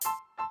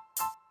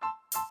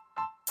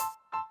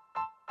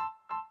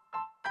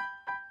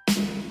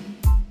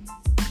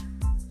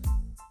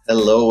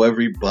Hello,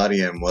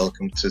 everybody, and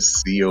welcome to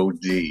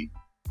COD,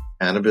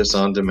 Cannabis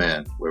on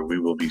Demand, where we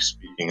will be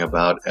speaking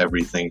about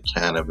everything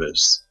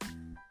cannabis,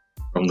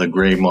 from the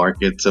gray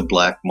market to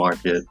black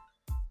market,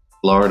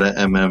 Florida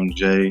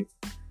MMJ,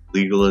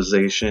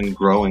 legalization,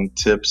 growing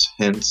tips,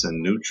 hints,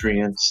 and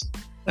nutrients,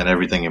 and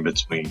everything in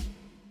between.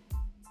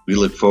 We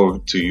look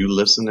forward to you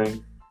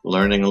listening,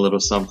 learning a little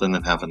something,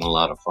 and having a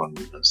lot of fun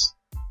with us.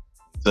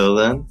 Until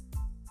then,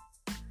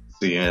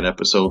 see you in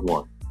episode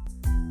 1.